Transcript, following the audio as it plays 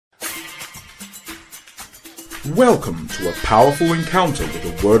Welcome to a powerful encounter with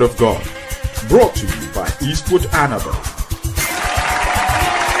the Word of God, brought to you by Eastwood Annabelle.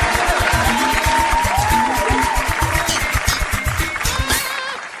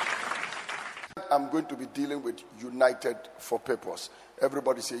 I'm going to be dealing with united for purpose.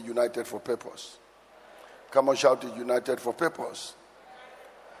 Everybody say united for purpose. Come on, shout it, united for purpose.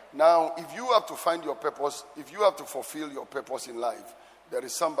 Now, if you have to find your purpose, if you have to fulfill your purpose in life, there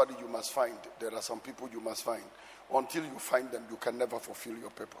is somebody you must find. There are some people you must find. Until you find them, you can never fulfill your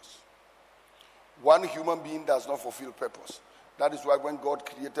purpose. One human being does not fulfill purpose. That is why when God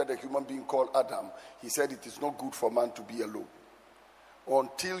created a human being called Adam, he said it is not good for man to be alone.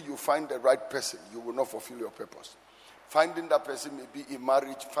 Until you find the right person, you will not fulfill your purpose. Finding that person may be in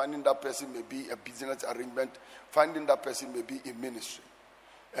marriage, finding that person may be a business arrangement, finding that person may be in ministry.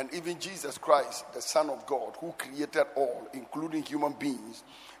 And even Jesus Christ, the Son of God, who created all, including human beings,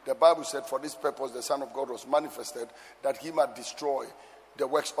 the Bible said for this purpose the Son of God was manifested, that he might destroy the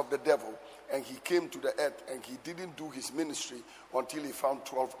works of the devil. And he came to the earth and he didn't do his ministry until he found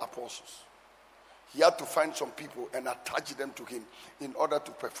 12 apostles. He had to find some people and attach them to him in order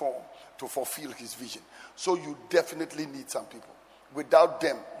to perform, to fulfill his vision. So you definitely need some people. Without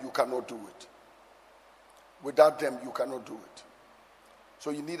them, you cannot do it. Without them, you cannot do it. So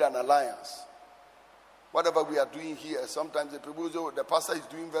you need an alliance. Whatever we are doing here, sometimes the people say, oh, the pastor is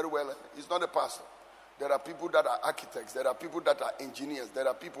doing very well. He's not a pastor. There are people that are architects. There are people that are engineers. There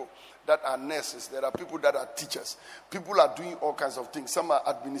are people that are nurses. There are people that are teachers. People are doing all kinds of things. Some are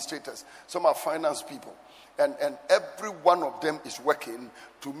administrators. Some are finance people. And every one of them is working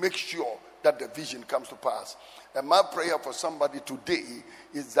to make sure that the vision comes to pass. And my prayer for somebody today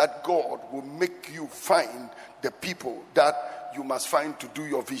is that God will make you find the people that you must find to do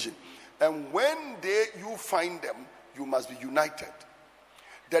your vision. And when you find them, you must be united.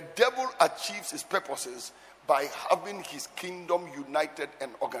 The devil achieves his purposes by having his kingdom united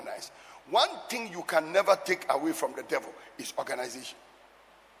and organized. One thing you can never take away from the devil is organization.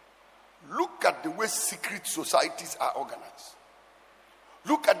 Look at the way secret societies are organized.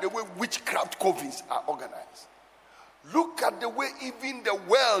 Look at the way witchcraft covens are organized. Look at the way even the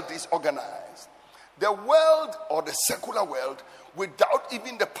world is organized. The world, or the secular world, without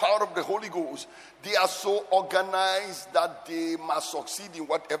even the power of the Holy Ghost, they are so organized that they must succeed in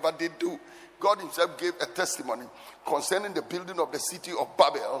whatever they do. God himself gave a testimony concerning the building of the city of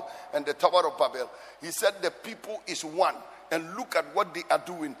Babel and the Tower of Babel. He said the people is one, and look at what they are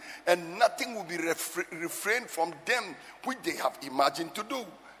doing, and nothing will be refrained from them which they have imagined to do.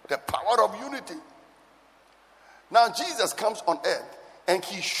 The power of unity. Now Jesus comes on earth and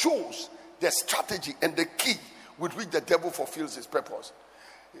he shows the strategy and the key with which the devil fulfills his purpose.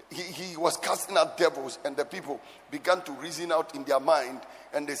 He was casting out devils, and the people began to reason out in their mind,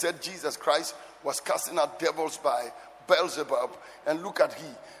 and they said Jesus Christ was casting out devils by Beelzebub. And look at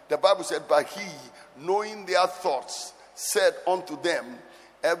the Bible said, but he, knowing their thoughts, said unto them,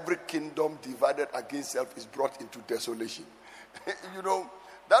 every kingdom divided against itself is brought into desolation. You know,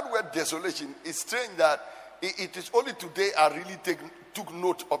 that word desolation is strange that it is only today I really took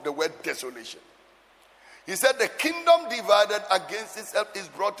note of the word desolation. He said the kingdom divided against itself is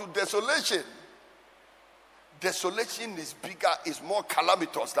brought to desolation. Desolation is bigger, is more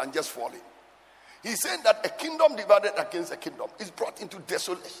calamitous than just falling. He said that a kingdom divided against a kingdom is brought into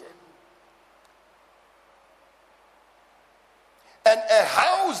desolation. And a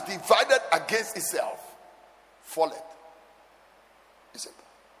house divided against itself falleth. It's simple.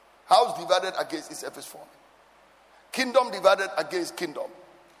 House divided against itself is fallen. Kingdom divided against kingdom.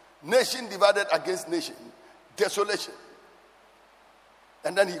 Nation divided against nation. Desolation.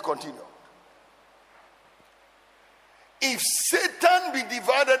 And then he continued. If Satan be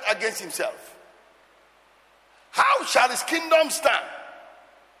divided against himself, how shall his kingdom stand?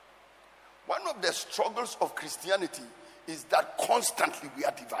 One of the struggles of Christianity is that constantly we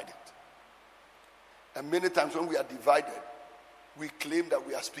are divided. And many times when we are divided, we claim that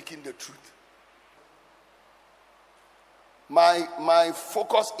we are speaking the truth. My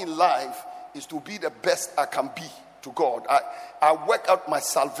focus in life is to be the best I can be to God. I work out my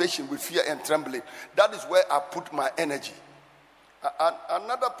salvation with fear and trembling. That is where I put my energy.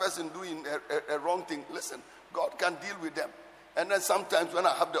 Another person doing a wrong thing, listen, God can deal with them. And then sometimes when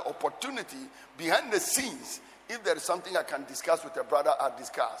I have the opportunity, behind the scenes, if there is something I can discuss with a brother, I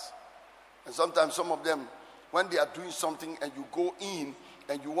discuss. And sometimes some of them, when they are doing something and you go in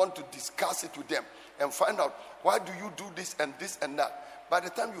and you want to discuss it with them and find out, why do you do this and that? By the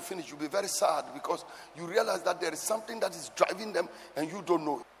time you finish, you'll be very sad because you realize that there is something that is driving them and you don't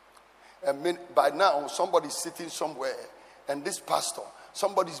know. And by now, somebody is sitting somewhere and this pastor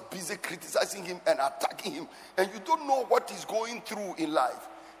Somebody's busy criticizing him and attacking him, and you don't know what he's going through in life.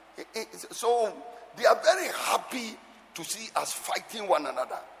 So they are very happy to see us fighting one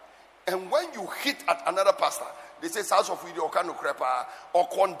another. And when you hit at another pastor, they say, "House of video or crepa or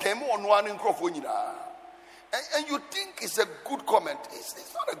condemn on one in and you think it's a good comment.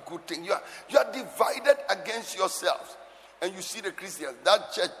 It's not a good thing. You are divided against yourselves. And you see the Christians,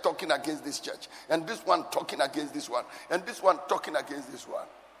 that church talking against this church, and this one talking against this one, and this one talking against this one.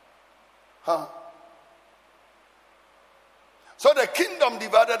 So the kingdom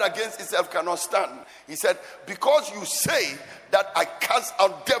divided against itself cannot stand. He said, because you say that I cast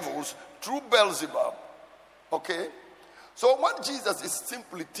out devils through Beelzebub. Okay? So what Jesus is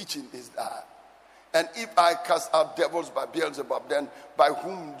simply teaching is that, and if I cast out devils by Beelzebub, then by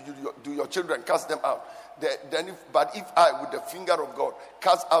whom do your children cast them out? But if I, with the finger of God,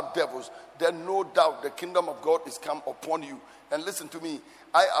 cast out devils, then no doubt the kingdom of God is come upon you. And listen to me,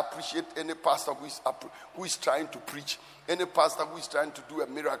 I appreciate any pastor who is trying to preach, any pastor who is trying to do a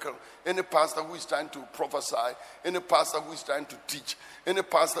miracle, any pastor who is trying to prophesy, any pastor who is trying to teach, any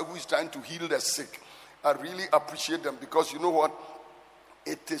pastor who is trying to heal the sick. I really appreciate them, because you know what?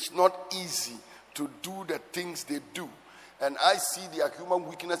 It is not easy to do the things they do. And I see their human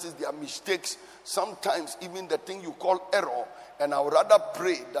weaknesses, their mistakes, sometimes even the thing you call error. And I would rather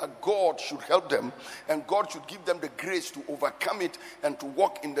pray that God should help them, and God should give them the grace to overcome it and to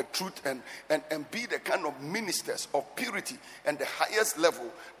walk in the truth and be the kind of ministers of purity and the highest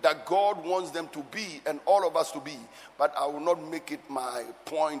level that God wants them to be and all of us to be. But I will not make it my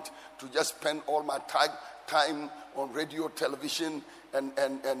point to just spend all my time on radio, television, and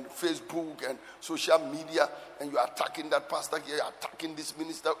Facebook and social media, and you are attacking that pastor here, attacking this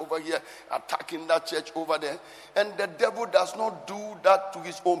minister over here, attacking that church over there. And the devil does not do that to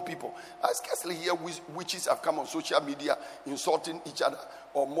his own people. I scarcely hear witches have come on social media insulting each other,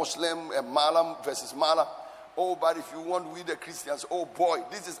 or Muslim and Malam versus Malam. Oh, but if you want, we the Christians, oh boy,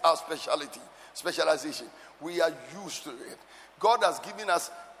 this is our specialization. We are used to it. God has given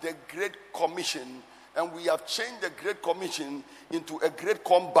us the Great Commission, and we have changed the Great Commission into a great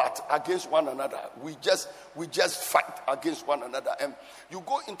combat against one another. We just fight against one another. And you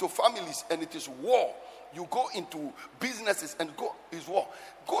go into families and it is war. You go into businesses and is war.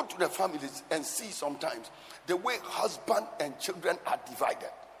 Go to the families and see sometimes the way husband and children are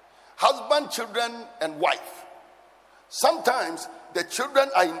divided. Husband, children, and wife. Sometimes the children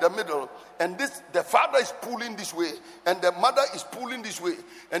are in the middle, and the father is pulling this way, and the mother is pulling this way,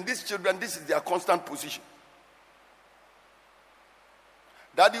 and these children, this is their constant position.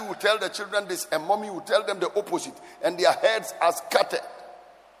 Daddy will tell the children this, and mommy will tell them the opposite, and their heads are scattered.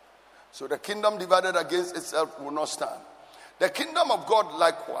 So the kingdom divided against itself will not stand. The kingdom of God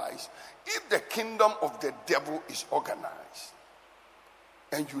likewise, if the kingdom of the devil is organized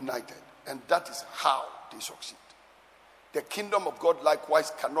and united, and that is how they succeed. The kingdom of God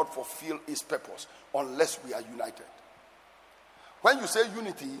likewise cannot fulfill its purpose unless we are united. When you say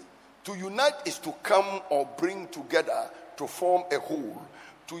unity, to unite is to come or bring together to form a whole.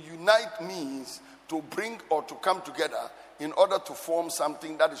 To unite means to bring or to come together in order to form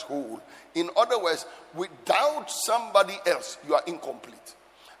something that is whole. In other words, without somebody else, you are incomplete.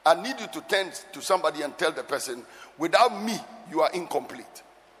 I need you to turn to somebody and tell the person, without me, you are incomplete.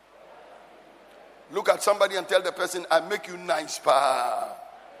 Look at somebody and tell the person, I make you nice, pa.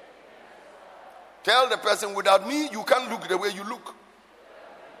 Tell the person, without me, you can't look the way you look.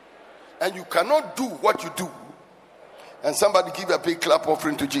 And you cannot do what you do. And somebody give a big clap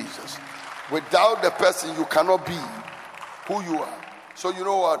offering to Jesus. Without the person, you cannot be who you are. So you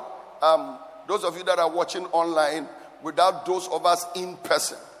know what? Those of you that are watching online, without those of us in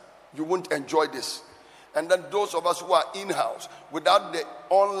person, you won't enjoy this. And then those of us who are in-house, without the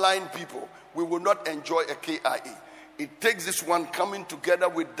online people, we will not enjoy a KIA. It takes this one coming together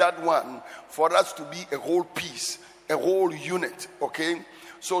with that one for us to be a whole piece, a whole unit, okay?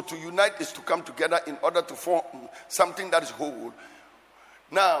 So to unite is to come together in order to form something that is whole.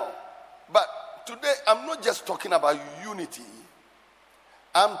 Now, but today I'm not just talking about unity.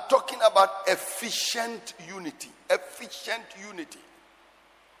 I'm talking about efficient unity. Efficient unity.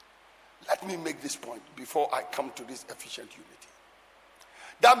 Let me make this point before I come to this efficient unity.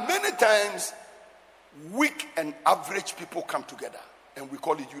 There are many times weak and average people come together and we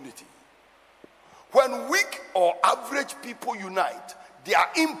call it unity. When weak or average people unite, their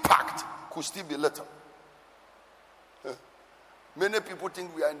impact could still be little. Many people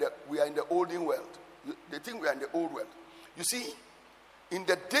think we are in the olden world. They think we are in the old world. You see, in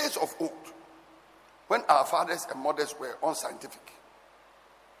the days of old, when our fathers and mothers were unscientific,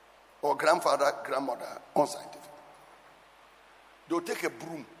 or grandfather, grandmother, unscientific, they'll take a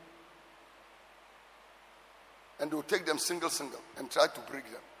broom and they'll take them single and try to break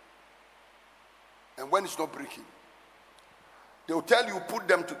them. And when it's not breaking, they'll tell you put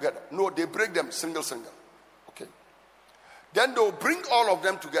them together. No, they break them single. Okay. Then they'll bring all of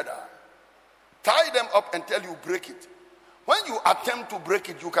them together, tie them up and tell you break it. When you attempt to break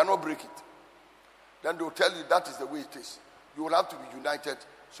it, you cannot break it. Then they'll tell you that is the way it is. You will have to be united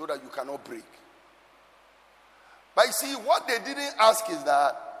so that you cannot break. But you see, what they didn't ask is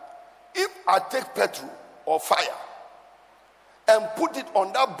that if I take petrol or fire and put it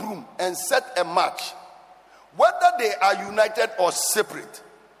on that broom and set a match, whether they are united or separate,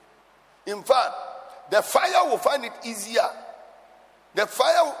 in fact, the fire will find it easier. The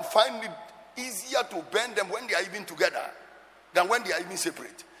fire will find it easier to burn them when they are even together than when they are even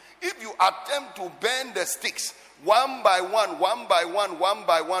separate. If you attempt to burn the sticks one by one,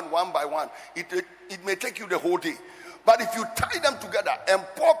 it may take you the whole day. But if you tie them together and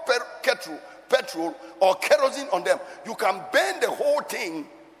pour petrol or kerosene on them, you can burn the whole thing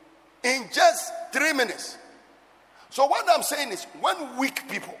in just 3 minutes. So what I'm saying is, when weak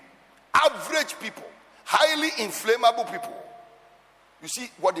people, average people, highly inflammable people, you see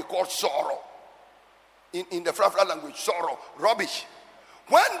what they call sorrow in the Frafra language, sorrow, rubbish.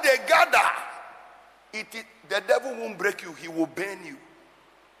 When they gather, the devil won't break you, he will burn you.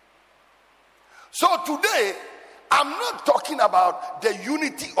 So today, I'm not talking about the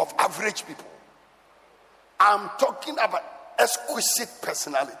unity of average people. I'm talking about exquisite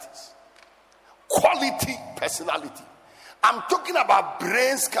personalities, quality personality. I'm talking about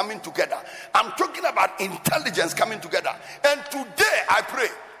brains coming together. I'm talking about intelligence coming together. And today, I pray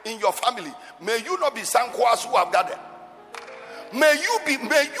in your family, may you not be Sankwas who have gathered. May you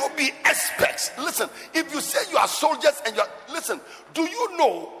be experts. Listen, if you say you are soldiers and listen, do you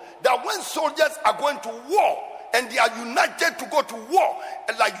know that when soldiers are going to war and they are united to go to war,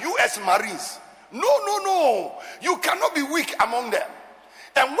 like US Marines, no, you cannot be weak among them.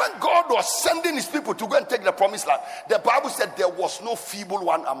 And when God was sending his people to go and take the promised land, the Bible said there was no feeble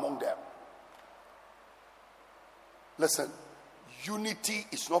one among them. Listen, unity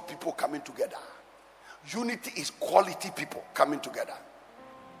is not people coming together. Unity is quality people coming together.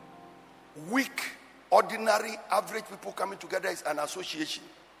 Weak, ordinary, average people coming together is an association.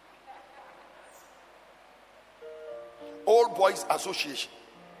 All boys association.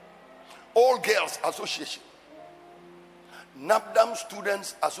 All girls association. NAPDAM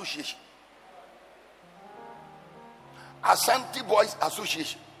students association. Ashanti boys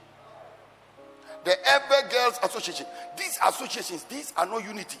association. The Ever Girls association. These associations, these are not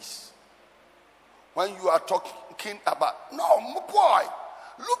unities. When you are talking about, no, boy,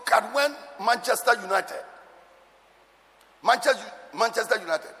 look at when Manchester United, when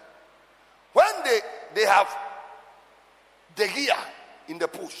they have De Gea in the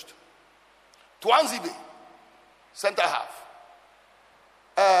post, Tuanzebe, center half,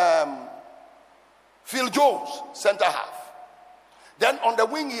 Phil Jones, center half. Then on the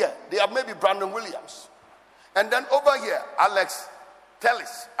wing here, they have maybe Brandon Williams. And then over here, Alex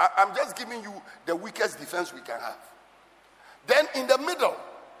Telles. I'm just giving you the weakest defense we can have. Then in the middle,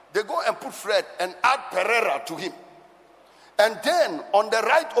 they go and put Fred and add Pereira to him. And then on the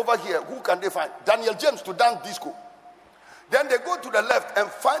right over here, who can they find? Daniel James to dance disco. Then they go to the left and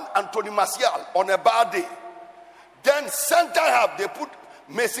find Anthony Martial on a bad day. Then center half, they put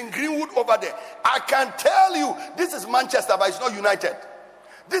Mason Greenwood over there. I can tell you, this is Manchester, but it's not United.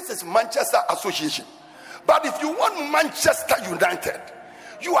 This is Manchester Association. But if you want Manchester United,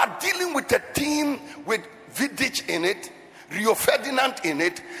 you are dealing with a team with Vidic in it, Rio Ferdinand in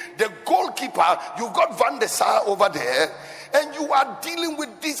it, the goalkeeper, you've got Van der Sar over there, and you are dealing with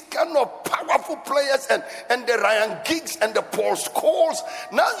these kind of powerful players and the Ryan Giggs and the Paul Scholes.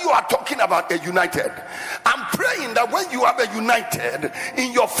 Now you are talking about a United. I'm praying that when you have a United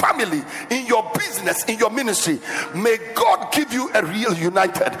in your family, in your business, in your ministry, may God give you a real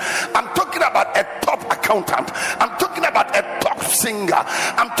United. I'm talking about a top accountant. I'm talking about a top singer.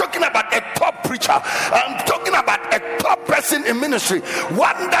 I'm talking about a top preacher. I'm talking about a top person in ministry,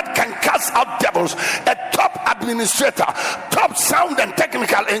 one that can cast out devils, a top administrator, top sound and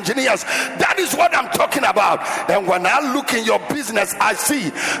technical engineers. That is what I'm talking about. And when I look in your business, I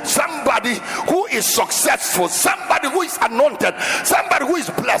see somebody who is successful, somebody who is anointed, somebody who is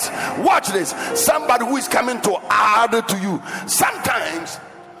blessed. Watch this. Somebody who is coming to add to you. Sometimes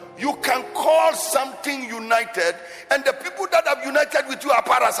you can call something united, and the people that have united with you are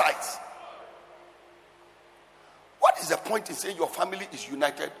parasites. What is the point in saying your family is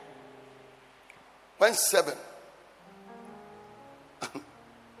united when 7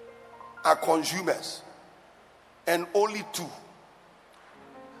 are consumers and only 2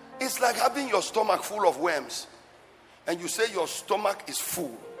 it's like having your stomach full of worms, and you say your stomach is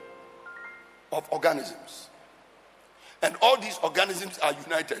full of organisms. And all these organisms are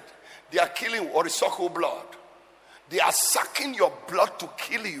united. They are killing or suckle blood. They are sucking your blood to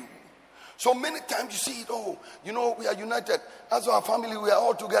kill you. So many times you see it, we are united. As our family, we are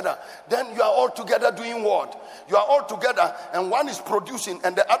all together. Then you are all together doing what? You are all together and one is producing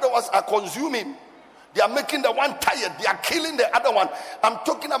and the other ones are consuming. They are making the one tired. They are killing the other one. I'm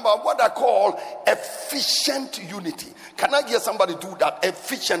talking about what I call efficient unity. Can I hear somebody do that?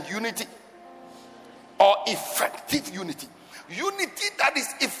 Efficient unity or effective unity. Unity that is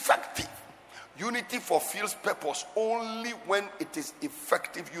effective. Unity fulfills purpose only when it is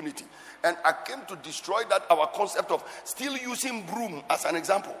effective unity. And I came to destroy that, our concept of still using broom as an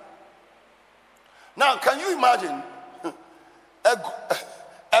example. Now, can you imagine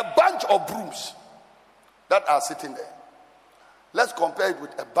a bunch of brooms that are sitting there? Let's compare it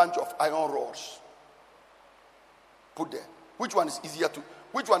with a bunch of iron rods put there. Which one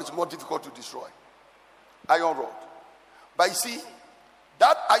is more difficult to destroy? Iron rod. But you see,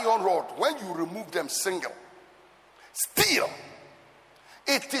 that iron rod, when you remove them single, still,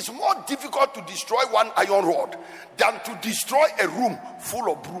 it is more difficult to destroy one iron rod than to destroy a room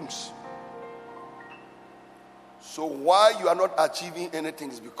full of brooms. So why you are not achieving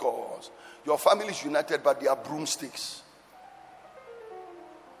anything is because your family is united, but they are broomsticks.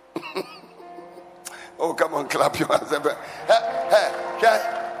 Oh, come on, clap your hands.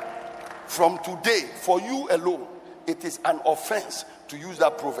 Hey. From today, for you alone, it is an offense to use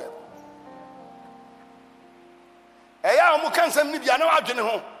that proverb.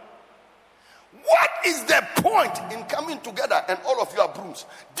 What is the point in coming together and all of you are brooms?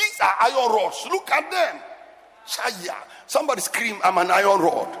 These are iron rods. Look at them. Shaya. Somebody scream, I'm an iron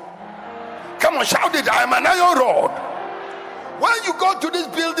rod. Come on, shout it, I'm an iron rod. When you go to this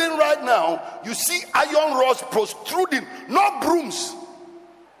building right now, you see iron rods protruding, not brooms.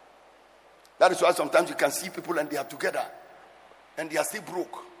 That is why sometimes you can see people and they are together and they are still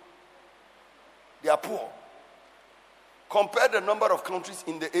broke. They are poor. Compare the number of countries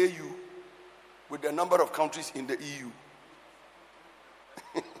in the AU with the number of countries in the EU.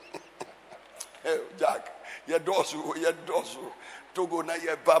 Hey, Jack, ye dosu. Togo na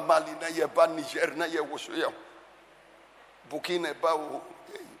ye ba Mali na ye ba Niger na ye wosoya. Burkina Faso,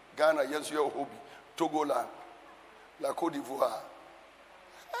 Ghana yes your hobby. Togoland, la Côte d'Ivoire.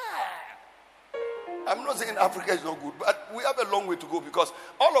 I'm not saying Africa is not good, but we have a long way to go because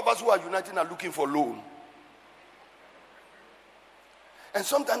all of us who are united are looking for loan. And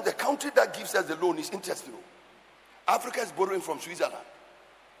sometimes the country that gives us the loan is interesting. Africa is borrowing from Switzerland.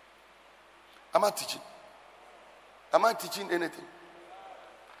 Am I teaching? Am I teaching anything?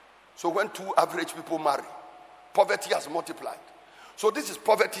 So when two average people marry, poverty has multiplied. So this is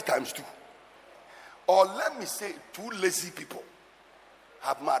poverty times 2. Or let me say, 2 lazy people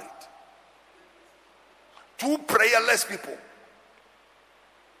have married. 2 prayerless people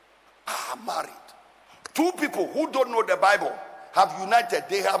are married. 2 people who don't know the Bible have united.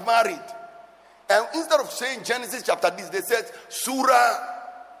 They have married. And instead of saying Genesis chapter this, they said Surah.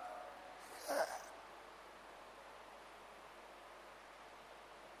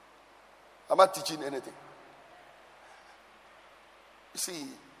 I'm not teaching anything. You see,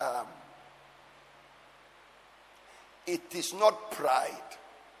 it is not pride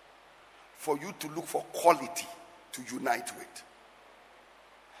for you to look for quality to unite with.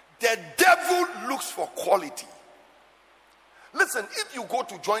 The devil looks for quality. Listen, if you go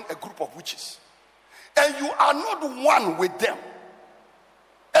to join a group of witches and you are not one with them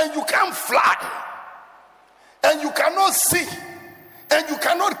and you can't fly and you cannot see and you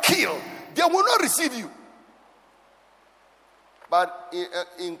cannot kill, they will not receive you. But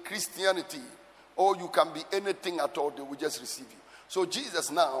in Christianity, you can be anything at all, they will just receive you. So Jesus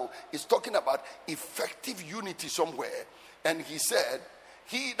now is talking about effective unity somewhere. And he said,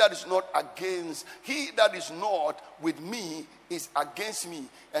 he that is not with me is against me,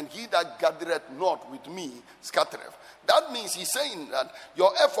 and he that gathereth not with me scattereth. That means he's saying that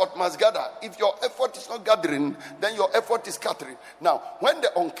your effort must gather. If your effort is not gathering, then your effort is scattering. Now, when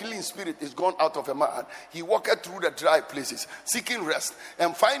the unclean spirit is gone out of a man, he walketh through the dry places, seeking rest,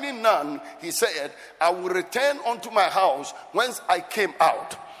 and finding none, he said, I will return unto my house whence I came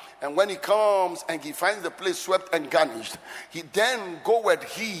out. And when he comes and he finds the place swept and garnished, then goeth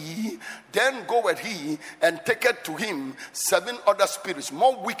he and taketh to him 7 other spirits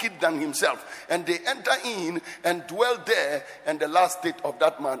more wicked than himself, and they enter in and dwell there, and the last state of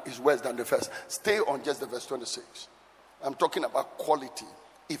that man is worse than the first. Stay on just the verse 26. I'm talking about quality,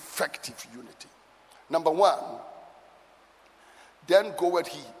 effective unity. Number 1, Then goeth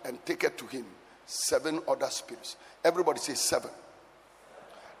he and taketh to him 7 other spirits. Everybody say 7.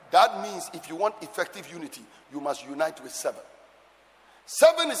 That means if you want effective unity, you must unite with 7.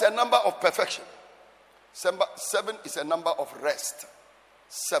 7 is a number of perfection. 7 is a number of rest.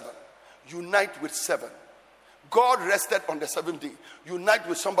 7. Unite with 7. God rested on the 7th day. Unite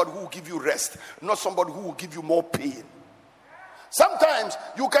with somebody who will give you rest, not somebody who will give you more pain. Sometimes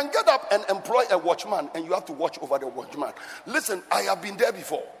you can get up and employ a watchman and you have to watch over the watchman. Listen, I have been there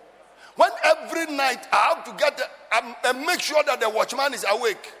before. When every night I have to get and make sure that the watchman is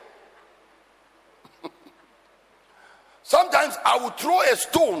awake. Sometimes I will throw a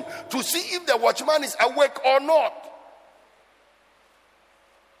stone to see if the watchman is awake or not.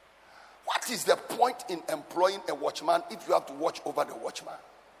 What is the point in employing a watchman if you have to watch over the watchman?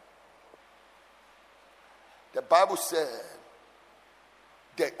 The Bible said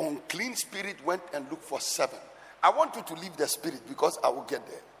the unclean spirit went and looked for 7. I want you to leave the spirit because I will get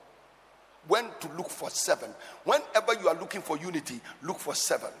there. Went to look for 7. Whenever you are looking for unity, look for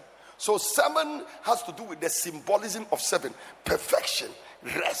 7. So 7 has to do with the symbolism of 7. Perfection,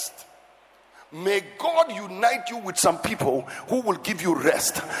 rest. May God unite you with some people who will give you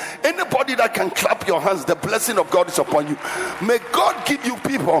rest. Anybody that can clap your hands, the blessing of God is upon you. May God give you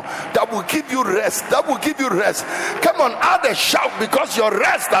people that will give you rest. That will give you rest. Come on, add a shout because your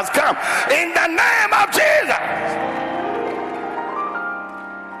rest has come. In the name of Jesus.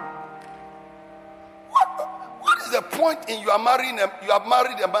 What is the point in you have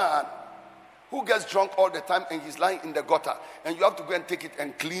married a man who gets drunk all the time and he's lying in the gutter and you have to go and take it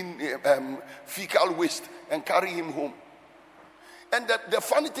and clean fecal waste and carry him home? And the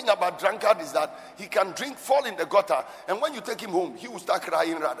funny thing about drunkard is that he can drink, fall in the gutter, and when you take him home, he will start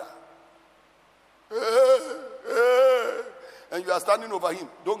crying rather. And you are standing over him.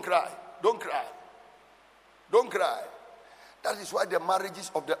 Don't cry. Don't cry. Don't cry. That is why the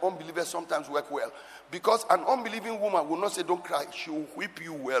marriages of the unbelievers sometimes work well. Because an unbelieving woman will not say, don't cry. She will whip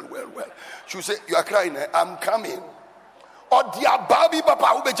you well. She will say, you are crying, I'm coming. Or dear baby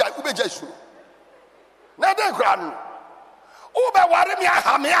papa, ube jesu. Na de gran. Ube ware mi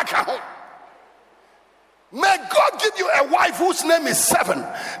ahamiaka ho. May God give you a wife whose name is 7.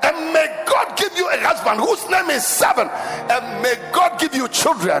 And may God give you a husband whose name is 7. And may God give you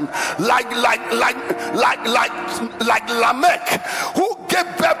children like Lamech, who gave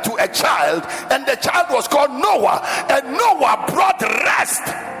birth to a child, and the child was called Noah, and Noah brought rest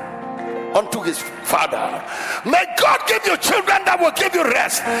unto his father. May God give you children that will give you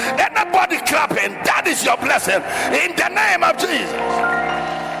rest. Anybody clapping, that is your blessing in the name of Jesus.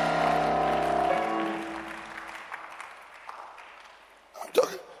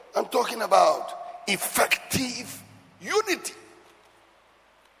 I'm talking about effective unity.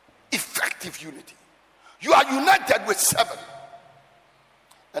 Effective unity. You are united with 7.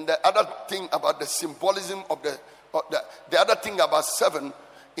 And the other thing about the symbolism of the other thing about 7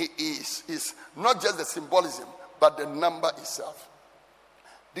 is not just the symbolism, but the number itself.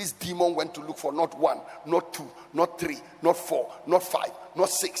 This demon went to look for not 1, not 2, not 3, not 4, not 5, not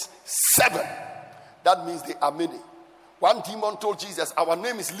 6, 7. That means they are many. One demon told Jesus, our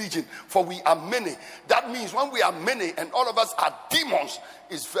name is Legion, for we are many. That means when we are many and all of us are demons,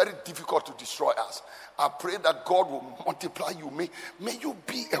 it's very difficult to destroy us. I pray that God will multiply you. May you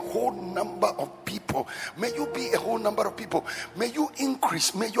be a whole number of people. May you be a whole number of people. May you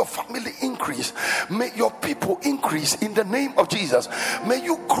increase. May your family increase. May your people increase in the name of Jesus. May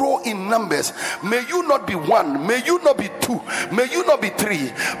you grow in numbers. May you not be 1. May you not be 2. May you not be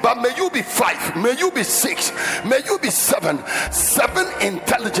 3. But may you be 5. May you be 6. May you be 7. 7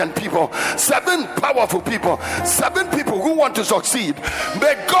 intelligent people. 7 powerful people. 7 people who want to succeed.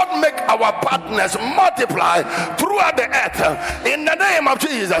 May God make our partners multiply throughout the earth in the name of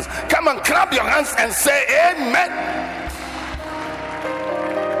Jesus. Come and clap your hands and say amen.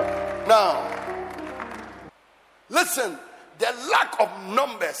 Now, listen, the lack of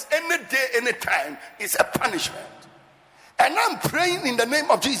numbers any day, any time is a punishment. And I'm praying in the name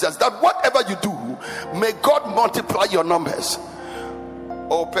of Jesus that whatever you do, may God multiply your numbers.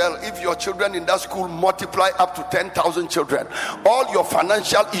 Oh, Pearl, if your children in that school multiply up to 10,000 children, all your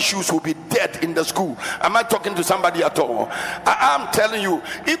financial issues will be dead in the school. Am I talking to somebody at all? I am telling you,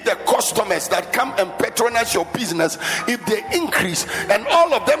 if the customers that come and patronize your business, if they increase and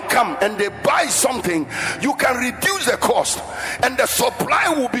all of them come and they buy something, you can reduce the cost and the supply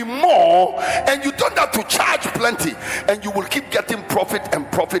will be more, and you don't have to charge plenty, and you will keep getting profit and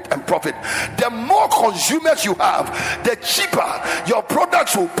profit and profit. The more consumers you have, the cheaper your product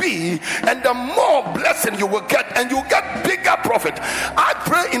works will be, and the more blessing you will get, and you get bigger profit. I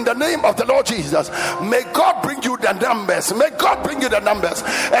pray in the name of the Lord Jesus, may God bring you the numbers. May God bring you the numbers.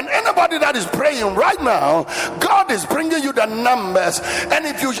 And anybody that is praying right now, God is bringing you the numbers. And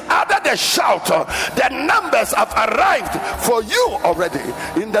if you added a shout, the numbers have arrived for you already,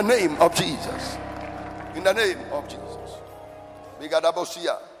 in the name of Jesus. In the name of Jesus.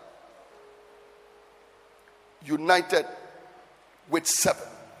 United with 7.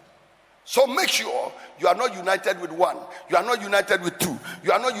 So make sure you are not united with 1. You are not united with 2.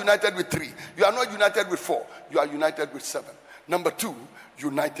 You are not united with 3. You are not united with 4. You are united with 7. Number 2,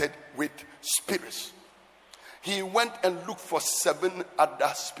 united with spirits. He went and looked for 7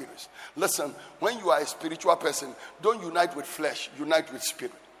 other spirits. Listen, when you are a spiritual person, don't unite with flesh, unite with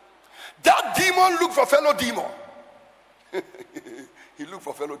spirit. That demon looked for fellow demon. He looked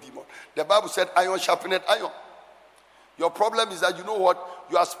for fellow demon. The Bible said iron sharpened iron. Your problem is that you know what?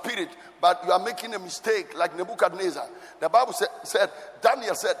 You are spirit, but you are making a mistake like Nebuchadnezzar. The Bible said,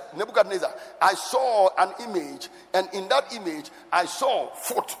 Daniel said, Nebuchadnezzar, I saw an image, and in that image I saw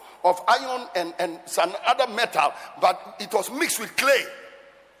foot of iron and some other metal, but it was mixed with clay.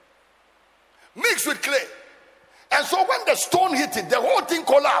 Mixed with clay. And so when the stone hit it, the whole thing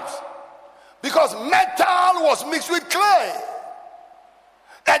collapsed. Because metal was mixed with clay.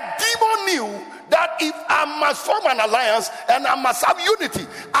 A demon knew that if I must form an alliance and I must have unity,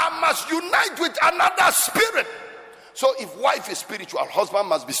 I must unite with another spirit. So if wife is spiritual, husband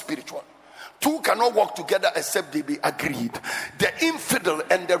must be spiritual. Two cannot work together except they be agreed. The infidel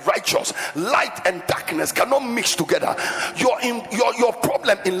and the righteous, light and darkness cannot mix together. Your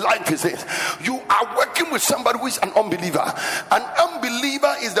problem in life is this: you are working with somebody who is an unbeliever. An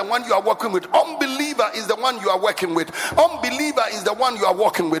unbeliever is the one you are working with. Unbeliever is the one you are working with. Unbeliever is the one you are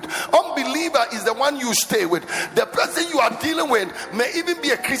working with. Unbeliever is the one you stay with. The person you are dealing with may even be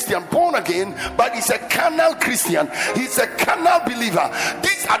a Christian, born again, but he's a carnal Christian. He's a carnal believer.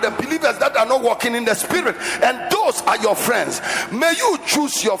 These are the believers that are not walking in the spirit, and those are your friends. May you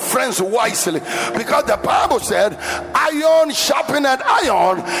choose your friends wisely, because the Bible said iron sharpened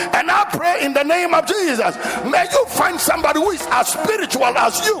iron. And I pray in the name of Jesus, may you find somebody who is as spiritual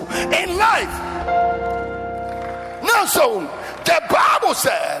as you in life. Now, so the Bible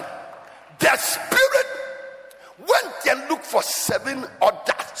said the spirit went and looked for 7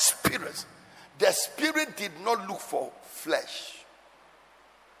 other spirits. The spirit did not look for flesh.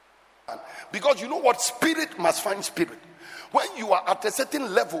 Because you know what? Spirit must find spirit. When you are at a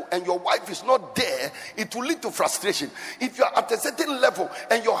certain level and your wife is not there, it will lead to frustration. If you are at a certain level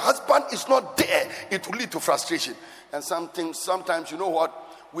and your husband is not there, it will lead to frustration. And sometimes, you know what?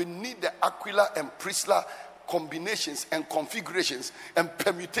 We need the Aquila and Priscilla combinations and configurations and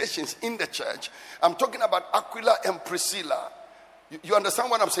permutations in the church. I'm talking about Aquila and Priscilla. You understand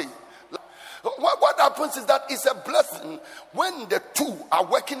what I'm saying? What happens is that it's a blessing when the two are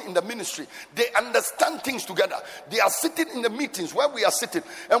working in the ministry. They understand things together. They are sitting in the meetings where we are sitting,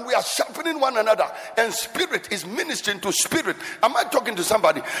 and we are sharpening one another, and spirit is ministering to spirit. Am I talking to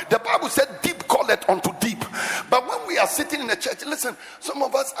somebody? The Bible said deep calleth unto deep. But when we are sitting in the church, listen, some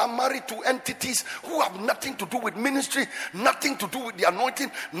of us are married to entities who have nothing to do with ministry, nothing to do with the anointing,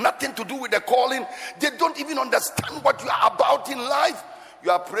 nothing to do with the calling. They don't even understand what you are about in life. You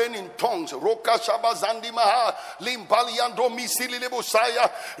are praying in tongues. Roka Shaba Zandimaha, Limpaliando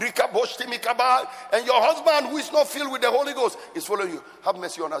Misilibusaya, Rikaboshti Mikaba, and your husband who is not filled with the Holy Ghost is following you. Have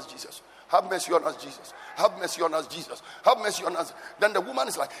mercy on us, Jesus. Have mercy on us, Jesus. Have mercy on us, Jesus. Have mercy on us. Then the woman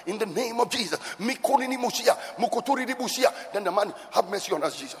is like, in the name of Jesus. Then the man, have mercy on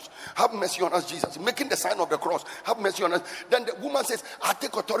us, Jesus. Have mercy on us, Jesus. Making the sign of the cross. Have mercy on us. Then the woman says, I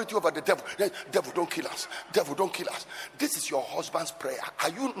take authority over the devil. Devil, don't kill us. Devil, don't kill us. This is your husband's prayer.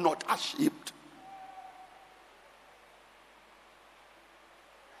 Are you not ashamed?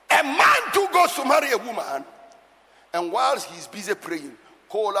 A man too goes to marry a woman, and whilst he's busy praying,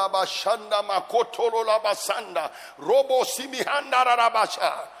 the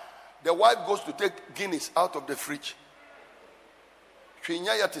wife goes to take Guinness out of the fridge. And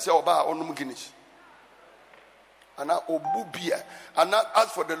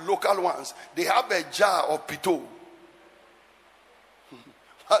as for the local ones, they have a jar of pito.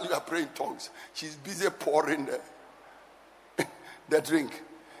 While you are praying tongues, she's busy pouring the drink.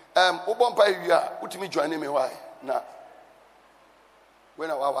 Joining me why now? When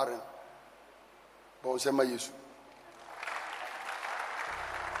I was worrying,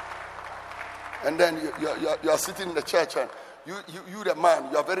 and then you are sitting in the church, and you the man,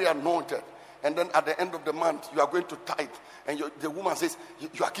 you are very anointed, and then at the end of the month you are going to tithe, and the woman says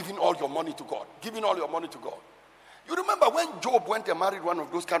you are giving all your money to God, giving all your money to God, You remember when Job went and married one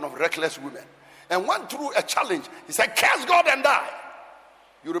of those kind of reckless women and went through a challenge? He said, curse God and die.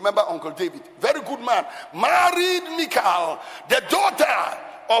 You remember Uncle David, very good man, married Michal, the daughter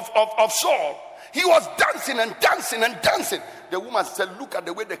of Saul. He was dancing and dancing and dancing. The woman said, look at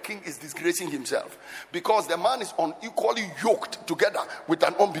the way the king is disgracing himself, because the man is unequally yoked together with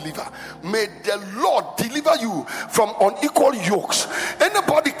an unbeliever. May the Lord deliver you from unequal yokes.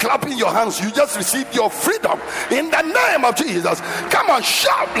 Anybody clapping your hands, you just received your freedom in the name of Jesus. Come on,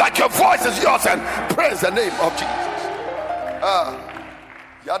 shout like your voice is yours and praise the name of Jesus.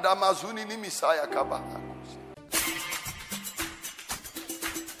 Yadamazuni ni Messiah Kaba.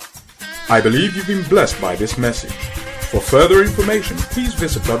 I believe you've been blessed by this message. For further information, please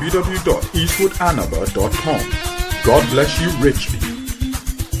visit www.eastwoodanaba.com. God bless you richly.